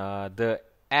done. The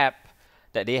app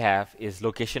that they have is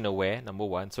location aware, number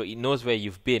one, so it knows where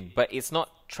you've been, but it's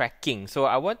not tracking. So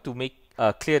I want to make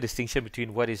a clear distinction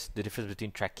between what is the difference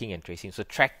between tracking and tracing. So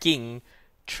tracking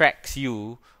tracks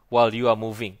you while you are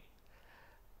moving.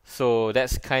 So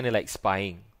that's kind of like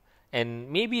spying.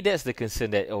 And maybe that's the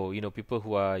concern that, people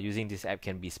who are using this app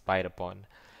can be spied upon.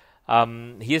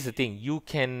 Here's the thing, you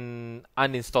can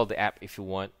uninstall the app if you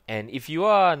want, and if you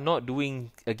are not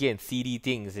doing, again, seedy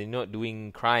things, and you're not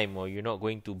doing crime, or you're not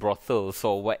going to brothels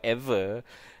or whatever,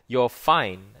 you're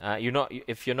fine.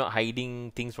 If you're not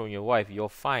hiding things from your wife, you're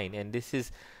fine. And this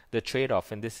is the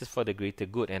trade-off, and this is for the greater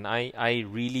good. And I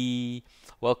really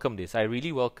welcome this. I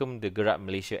really welcome the Gerak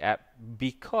Malaysia app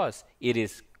because it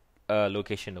is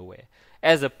location aware,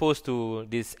 as opposed to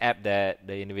this app that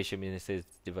the innovation minister is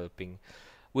developing,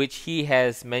 which he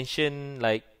has mentioned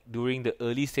like during the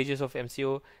early stages of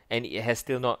MCO, and it has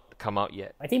still not come out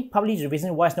yet. I think probably the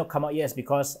reason why it's not come out yet is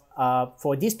because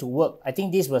for this to work, I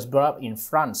think this was brought up in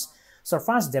France. So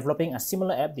France is developing a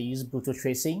similar app. They use Bluetooth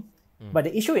tracing. But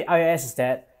the issue with iOS is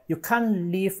that you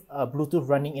can't leave Bluetooth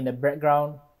running in the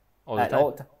background all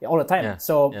the time. Yeah.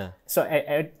 So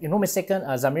if you're not mistaken,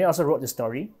 Zamir also wrote the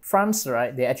story. France,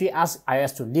 right, they actually asked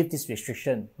iOS to lift this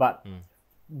restriction. But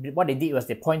what they did was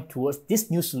they point towards this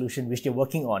new solution which they're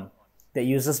working on that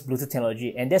uses Bluetooth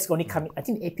technology. And that's only coming, I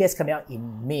think the API is coming out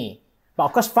in May. But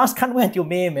of course, France can't wait until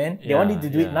May, man. They want to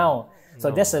do it now.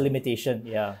 So that's a limitation,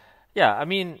 yeah. Yeah, I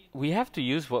mean, we have to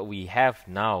use what we have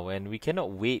now, and we cannot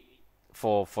wait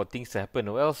for things to happen,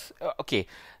 or else okay,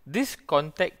 this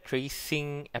contact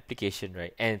tracing application,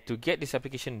 right, and to get this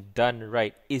application done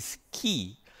right is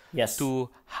key to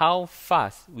how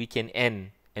fast we can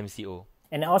end MCO.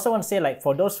 And I also want to say, like,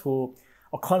 for those who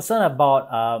are concerned about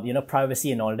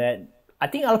privacy and all that, I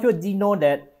think a lot of people didn't know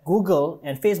that Google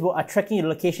and Facebook are tracking your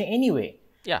location anyway.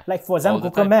 Yeah, like for example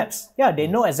Google Maps, they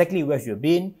know exactly where you've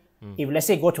been. If let's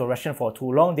say go to a restaurant for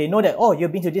too long, they know that, oh,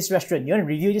 you've been to this restaurant, you want to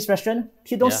review this restaurant?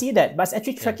 You don't see that, but it's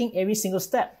actually tracking every single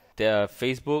step.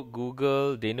 Facebook,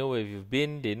 Google, they know where you've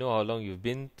been, they know how long you've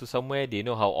been to somewhere, they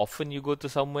know how often you go to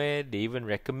somewhere, they even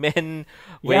recommend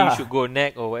where you should go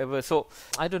next or whatever. So,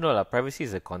 I don't know, privacy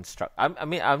is a construct. I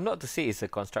mean, I'm not to say it's a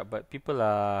construct, but people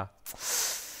are...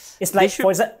 It's like, for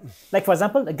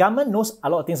example, the government knows a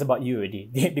lot of things about you already.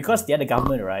 Because they're the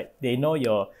government, right? They know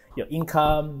your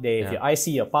income, your IC,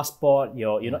 your passport,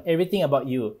 your everything about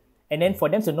you. And then for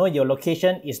them to know your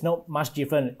location is not much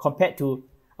different compared to,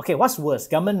 okay, what's worse?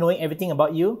 Government knowing everything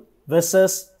about you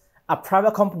versus a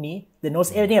private company that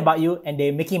knows everything about you and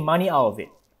they're making money out of it.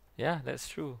 Yeah, that's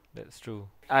true.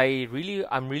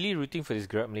 I'm really rooting for this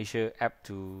Gerak Malaysia app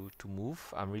to move.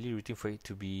 I'm really rooting for it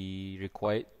to be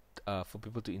required for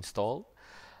people to install,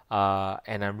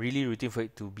 and I'm really rooting for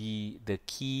it to be the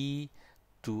key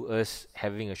to us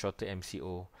having a shorter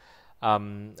MCO.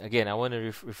 Again, I want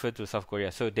to refer to South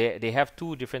Korea. So they have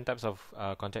two different types of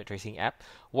contact tracing app.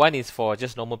 One is for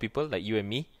just normal people like you and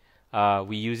me.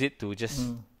 We use it to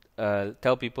just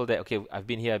tell people that, okay, I've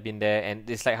been here, I've been there, and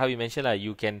it's like how you mentioned,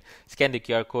 you can scan the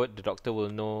QR code, the doctor will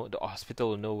know, the hospital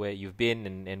will know where you've been,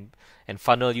 and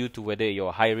funnel you to whether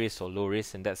you're high risk or low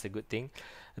risk, and that's a good thing.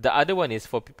 The other one is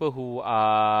for people who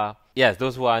are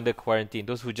those who are under quarantine,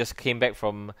 those who just came back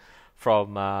from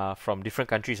different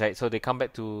countries, right? So they come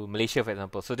back to Malaysia, for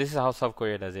example. So this is how South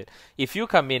Korea does it. If you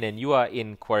come in and you are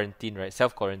in quarantine, right,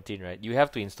 self-quarantine, right, you have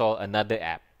to install another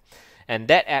app. And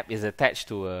that app is attached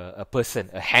to a person,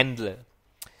 a handler.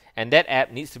 And that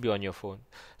app needs to be on your phone.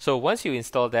 So once you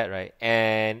install that, right,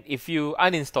 and if you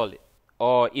uninstall it,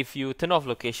 or if you turn off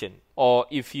location, or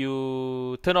if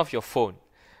you turn off your phone,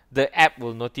 the app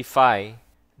will notify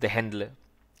the handler.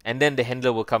 And then the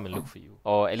handler will come and look for you,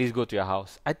 or at least go to your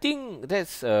house. I think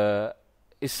that's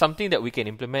is something that we can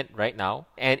implement right now.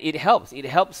 And it helps. It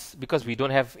helps because we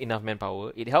don't have enough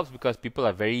manpower. It helps because people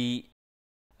are very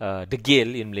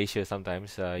degil in Malaysia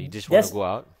sometimes. You just want to go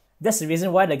out. That's the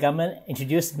reason why the government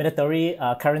introduced mandatory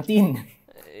quarantine.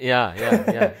 Yeah.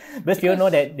 Because people know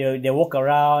that they walk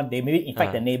around, they maybe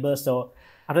infect the neighbors. So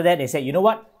after that, they say, you know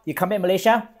what? You come back to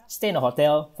Malaysia, stay in a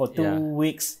hotel for 2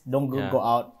 weeks, don't go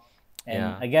out. And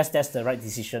I guess that's the right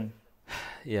decision.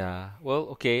 Yeah.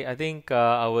 Well, okay. I think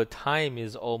our time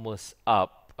is almost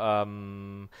up.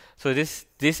 So this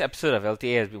episode of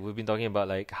LTA, we've been talking about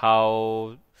like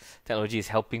how technology is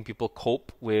helping people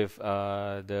cope with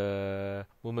the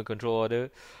movement control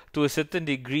order. To a certain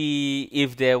degree,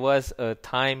 if there was a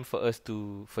time for this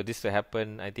to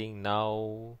happen, I think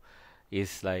now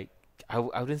is like, I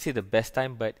wouldn't say the best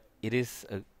time, but it is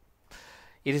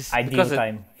ideal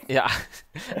time.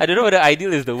 I don't know whether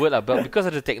ideal is the word, but because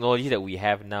of the technology that we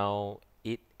have now,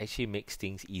 it actually makes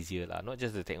things easier. Not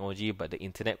just the technology, but the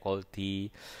internet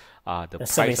quality, the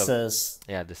price services.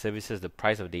 The services, the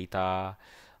price of data,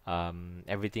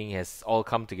 everything has all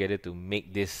come together to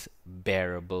make this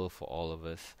bearable for all of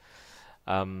us.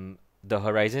 The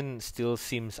horizon still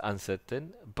seems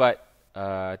uncertain, but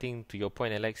I think to your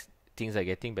point, Alex, things are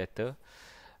getting better.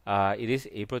 It is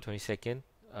April 22nd.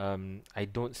 I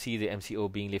don't see the MCO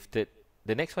being lifted.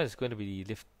 The next one is going to be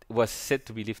was said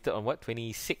to be lifted on what,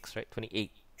 26, right?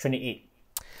 28. So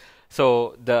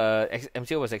So the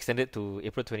MCO was extended to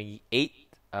April 28th.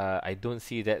 I don't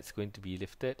see that's going to be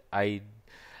lifted. I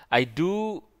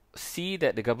do see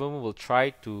that the government will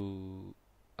try to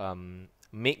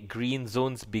make green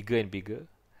zones bigger and bigger,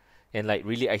 and like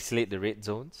really isolate the red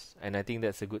zones, and I think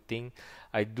that's a good thing.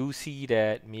 I do see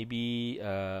that maybe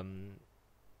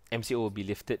MCO will be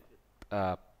lifted,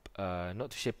 uh,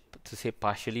 not to say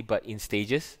partially, but in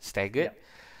stages, staggered. Yep.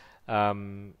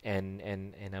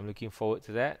 And I'm looking forward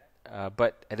to that.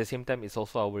 But at the same time, it's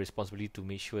also our responsibility to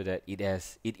make sure that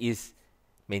it is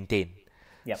maintained.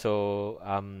 Yep. So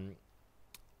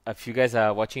if you guys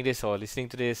are watching this or listening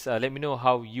to this, let me know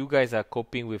how you guys are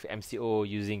coping with MCO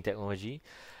using technology.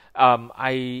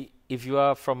 If you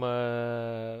are from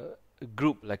a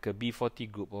group like a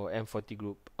B40 group or M40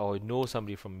 group, or know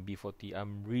somebody from B40,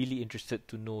 I'm really interested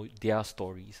to know their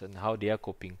stories and how they are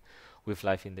coping with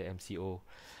life in the MCO.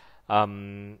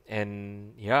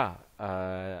 And yeah,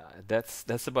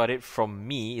 that's about it from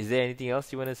me. Is there anything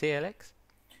else you want to say, Alex?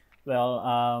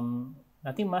 Well,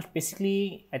 nothing much.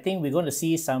 Basically, I think we're going to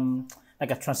see some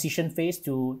like a transition phase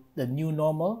to the new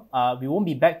normal. We won't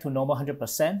be back to normal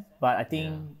 100%, but I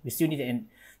think Yeah. we still need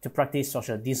to practice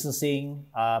social distancing.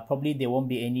 Probably there won't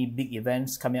be any big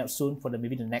events coming up soon for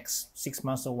maybe the next 6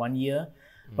 months or 1 year.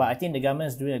 But I think the government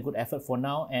is doing a good effort for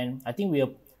now, and I think we are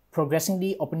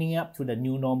progressively opening up to the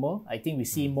new normal. I think we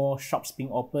see more shops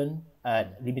being open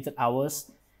at limited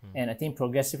hours, and I think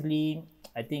progressively,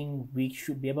 I think we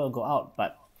should be able to go out.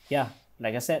 But yeah,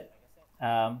 like I said,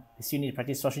 we still need to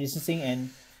practice social distancing and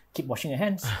keep washing your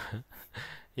hands.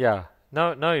 Yeah.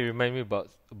 Now you remind me about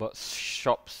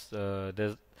shops.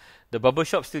 The barber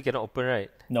shop still cannot open,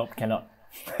 right? Nope, cannot.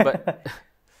 But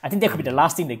I think that could be the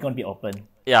last thing they're going to be open.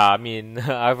 yeah, I mean,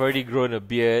 I've already grown a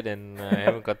beard and I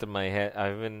haven't gotten my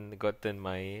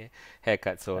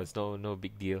haircut, so it's no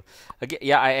big deal. Again,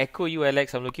 yeah, I echo you,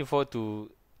 Alex. I'm looking forward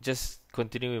to just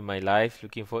continuing with my life.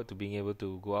 Looking forward to being able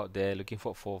to go out there. Looking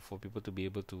forward for people to be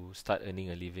able to start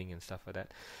earning a living and stuff like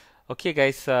that. Okay,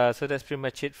 guys. So that's pretty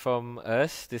much it from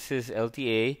us. This is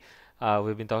LTA.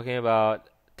 We've been talking about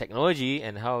technology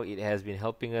and how it has been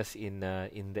helping us in the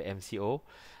MCO.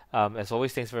 As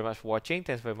always, thanks very much for watching.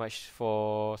 Thanks very much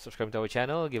for subscribing to our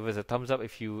channel. Give us a thumbs up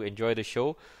if you enjoy the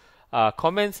show.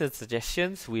 Comments and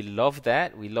suggestions, we love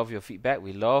that. We love your feedback.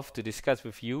 We love to discuss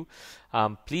with you.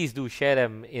 Please do share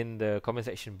them in the comment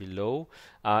section below.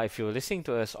 If you're listening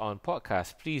to us on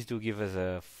podcast, please do give us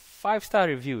a 5-star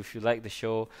review if you like the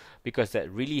show, because that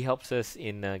really helps us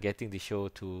in getting the show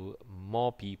to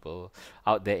more people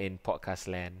out there in podcast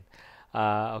land.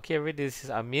 Okay, everybody, this is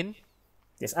Amin.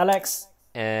 Yes, Alex.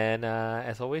 And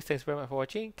as always, thanks very much for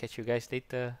watching. Catch you guys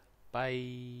later.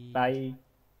 Bye. Bye.